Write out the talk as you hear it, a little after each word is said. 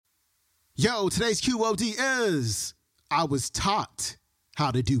Yo, today's QOD is I was taught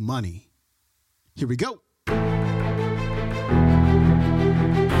how to do money. Here we go.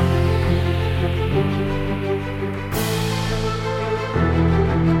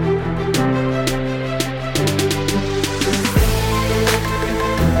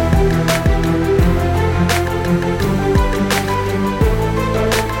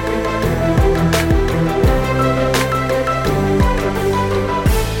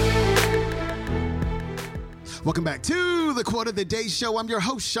 Welcome back to the Quote of the Day Show. I'm your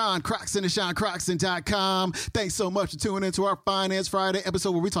host, Sean Croxton of SeanCroxton.com. Thanks so much for tuning into our Finance Friday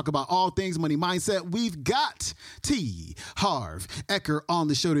episode where we talk about all things money mindset. We've got Harv, Eker on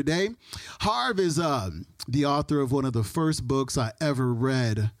the show today. Harv is the author of one of the first books I ever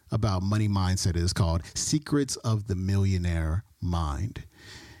read about money mindset. It is called Secrets of the Millionaire Mind.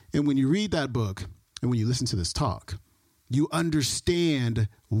 And when you read that book and when you listen to this talk, you understand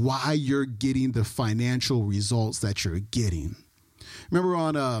why you're getting the financial results that you're getting. Remember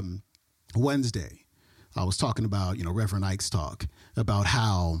on Wednesday, I was talking about, Reverend Ike's talk about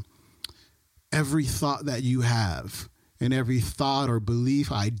how every thought that you have and every thought or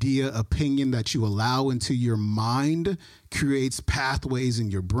belief, idea, opinion that you allow into your mind creates pathways in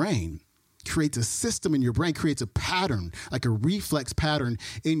your brain. Creates a system in your brain, creates a pattern, like a reflex pattern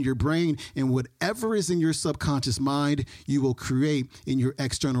in your brain. And whatever is in your subconscious mind, you will create in your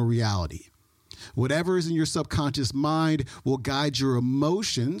external reality. Whatever is in your subconscious mind will guide your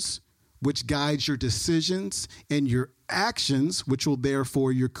emotions, which guides your decisions and your actions, which will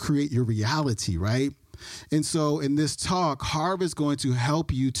therefore create your reality, right? And so in this talk, Harv is going to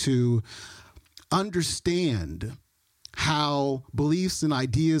help you to understand how beliefs and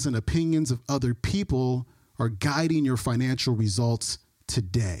ideas and opinions of other people are guiding your financial results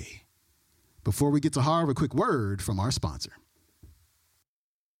today. Before we get to Harv, a quick word from our sponsor.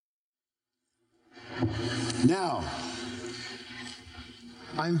 Now,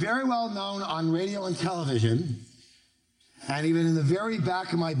 I'm very well known on radio and television, and even in the very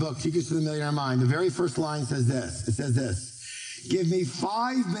back of my book, Secrets of the Millionaire Mind, the very first line says this. It says this: give me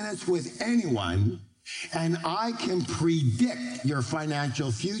 5 minutes with anyone, and I can predict your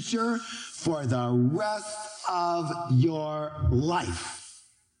financial future for the rest of your life.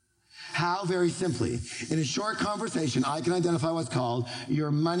 How? Very simply. In a short conversation, I can identify what's called your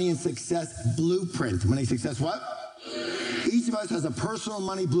money and success blueprint. Money success what? Each of us has a personal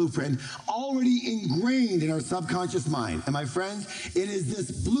money blueprint already ingrained in our subconscious mind. And my friends, it is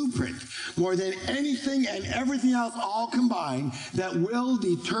this blueprint, more than anything and everything else all combined, that will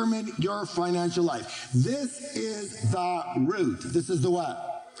determine your financial life. This is the root. This is the what?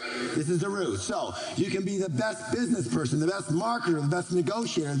 This is the root. So you can be the best business person, the best marketer, the best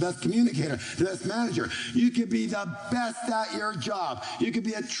negotiator, the best communicator, the best manager. You could be the best at your job. You could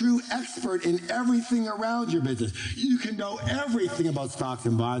be a true expert in everything around your business. You can know everything about stocks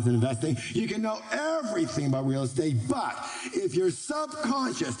and bonds and investing. You can know everything about real estate. But if your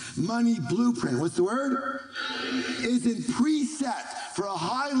subconscious money blueprint, what's the word? Isn't preset for a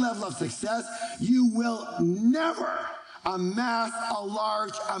high level of success, you will never amass a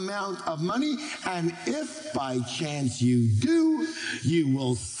large amount of money, and if by chance you do, you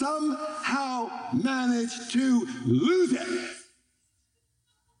will somehow manage to lose it.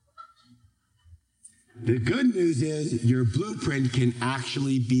 The good news is your blueprint can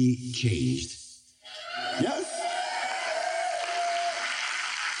actually be changed. Yes?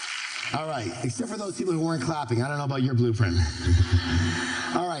 All right, except for those people who weren't clapping. I don't know about your blueprint.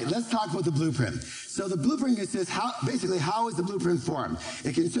 All right, let's talk about the blueprint. So the blueprint consists, how is the blueprint formed?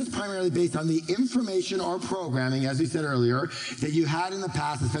 It consists primarily based on the information or programming, as we said earlier, that you had in the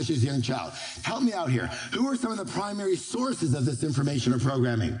past, especially as a young child. Help me out here. Who are some of the primary sources of this information or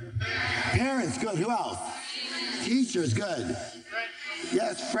programming? Parents, good. Who else? Teachers, good.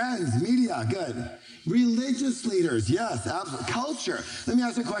 Yes, friends, media, good. Religious leaders, yes, absolutely. Culture. Let me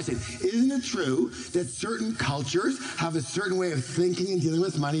ask you a question. Isn't it true that certain cultures have a certain way of thinking and dealing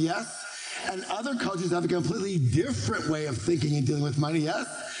with money, yes? And other cultures have a completely different way of thinking and dealing with money, yes?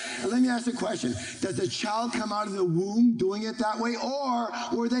 And let me ask you a question. Does the child come out of the womb doing it that way, or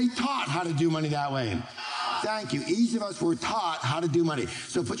were they taught how to do money that way? Thank you. Each of us were taught how to do money.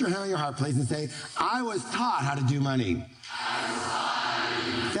 So put your hand on your heart, please, and say, I was taught how to do money.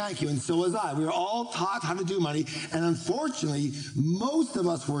 Thank you, and so was I. We were all taught how to do money, and unfortunately, most of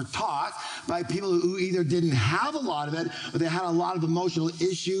us were taught by people who either didn't have a lot of it, or they had a lot of emotional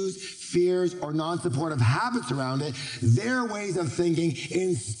issues, fears, or non-supportive habits around it. Their ways of thinking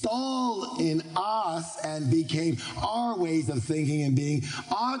installed in us and became our ways of thinking and being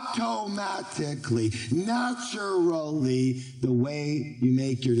automatically, naturally, the way you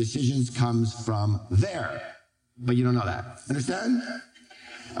make your decisions comes from there. But you don't know that. Understand?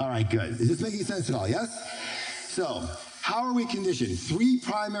 All right, good. Is this making sense at all? Yes? So, how are we conditioned? 3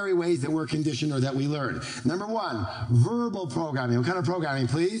 primary ways that we're conditioned or that we learn. Number 1, verbal programming. What kind of programming,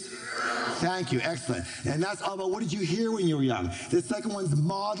 please? Thank you. Excellent. And that's all about what did you hear when you were young. The second one's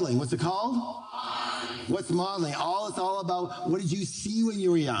modeling. What's it called? What's modeling? It's all about what did you see when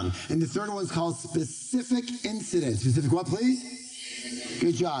you were young. And the third one's called specific incidents. Specific what, please?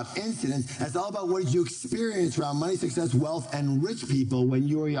 Good job. Incidents. That's all about what did you experience around money, success, wealth, and rich people when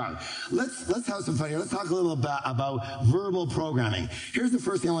you were young. Let's have some fun here. Let's talk a little about verbal programming. Here's the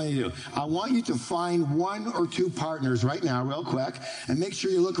first thing I want you to do. I want you to find 1 or 2 partners right now, real quick, and make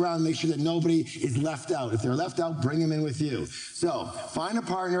sure you look around and make sure that nobody is left out. If they're left out, bring them in with you. So, find a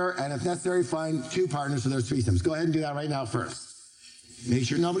partner, and if necessary, find 2 partners so there's threesomes. Go ahead and do that right now first. Make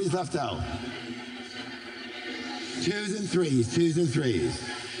sure nobody's left out. 2s and 3s, 2s and 3s.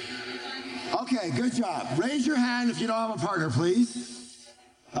 Okay, good job. Raise your hand if you don't have a partner, please.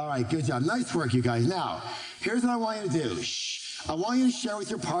 All right, good job. Nice work, you guys. Now, here's what I want you to do. I want you to share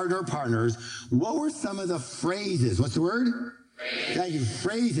with your partner or partners, what were some of the phrases? What's the word? Thank you.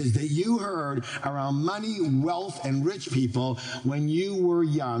 Phrases that you heard around money, wealth, and rich people when you were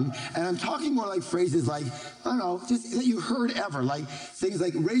young. And I'm talking more like phrases like, I don't know, just that you heard ever. Like things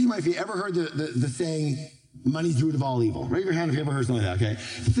like, raise your mind if you ever heard the saying, money's the root of all evil. Raise your hand if you ever heard something like that, okay?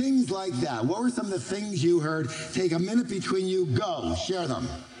 Things like that. What were some of the things you heard? Take a minute between you. Go. Share them.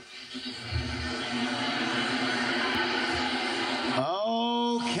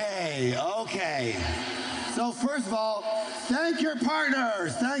 Okay. So first of all, thank your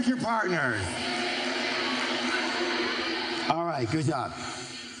partners. Thank your partners. All right, good job.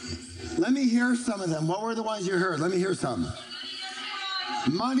 Let me hear some of them. What were the ones you heard? Let me hear some.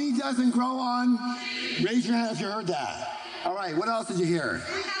 Money doesn't grow on. Raise your hand if you heard that. All right, what else did you hear?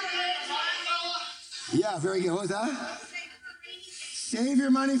 Yeah, very good. What was that? Save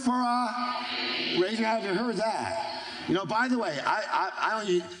your money for raise your hand if you heard that. You know, by the way,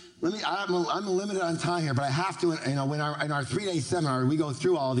 I'm limited on time here, but I have to, in our 3-day seminar, we go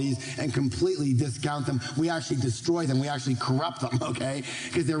through all these and completely discount them. We actually destroy them. We actually corrupt them, okay?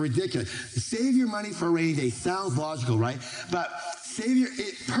 Because they're ridiculous. Save your money for a rainy day. Sounds logical, right? But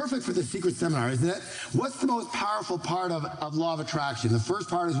perfect for the secret seminar, isn't it? What's the most powerful part of law of attraction? The first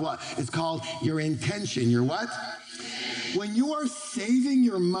part is what? It's called your intention. Your what? When you are saving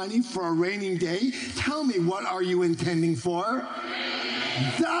your money for a rainy day, tell me, what are you intending for?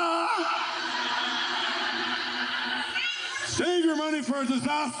 Duh! Save your money for a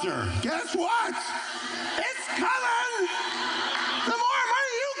disaster. Guess what? It's coming! The more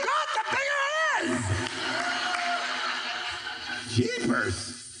money you got, the bigger it is! Jeepers!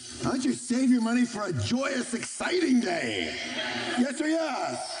 Why don't you save your money for a joyous, exciting day? Yes or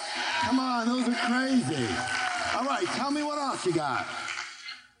yes? Come on, those are crazy. All right, tell me what else you got.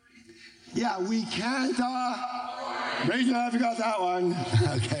 Yeah, we can't, raise your hand if you got that one.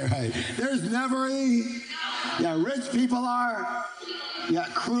 Okay, right. There's never rich people are,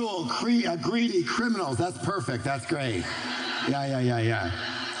 cruel, greedy criminals. That's perfect. That's great. Yeah.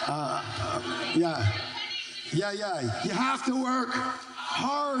 You have to work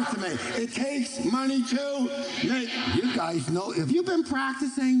hard to make. It takes money to make. You guys know, have you been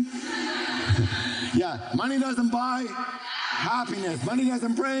practicing? Yeah, money doesn't buy happiness. Money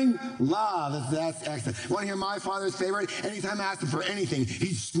doesn't bring love. That's excellent. Want to hear my father's favorite? Anytime I ask him for anything,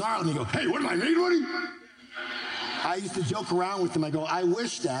 he'd snarl at me and go, hey, what do I need, Woody? I used to joke around with him. I go, I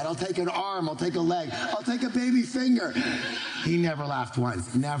wish, Dad. I'll take an arm. I'll take a leg. I'll take a baby finger. He never laughed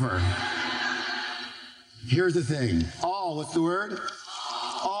once. Never. Here's the thing. What's the word?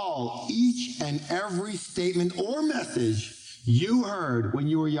 All, each and every statement or message you heard when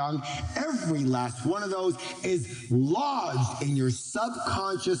you were young, every last one of those is lodged in your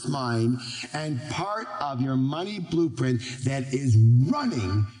subconscious mind and part of your money blueprint that is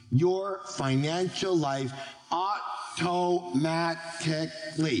running your financial life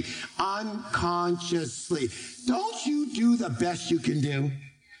automatically, unconsciously. Don't you do the best you can do?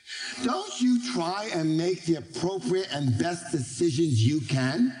 Don't you try and make the appropriate and best decisions you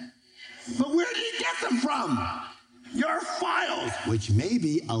can? But where do you get them from? Your files, which may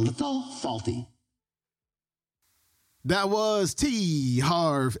be a little faulty. That was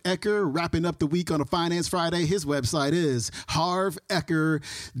Harv Eker wrapping up the week on a Finance Friday. His website is harveker.com.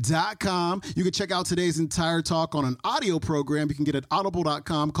 You can check out today's entire talk on an audio program you can get at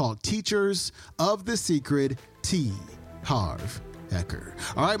audible.com called Teachers of the Secret, Harv Eker.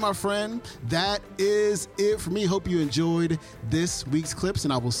 All right, my friend, that is it for me. Hope you enjoyed this week's clips,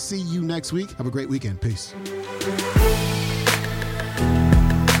 and I will see you next week. Have a great weekend. Peace.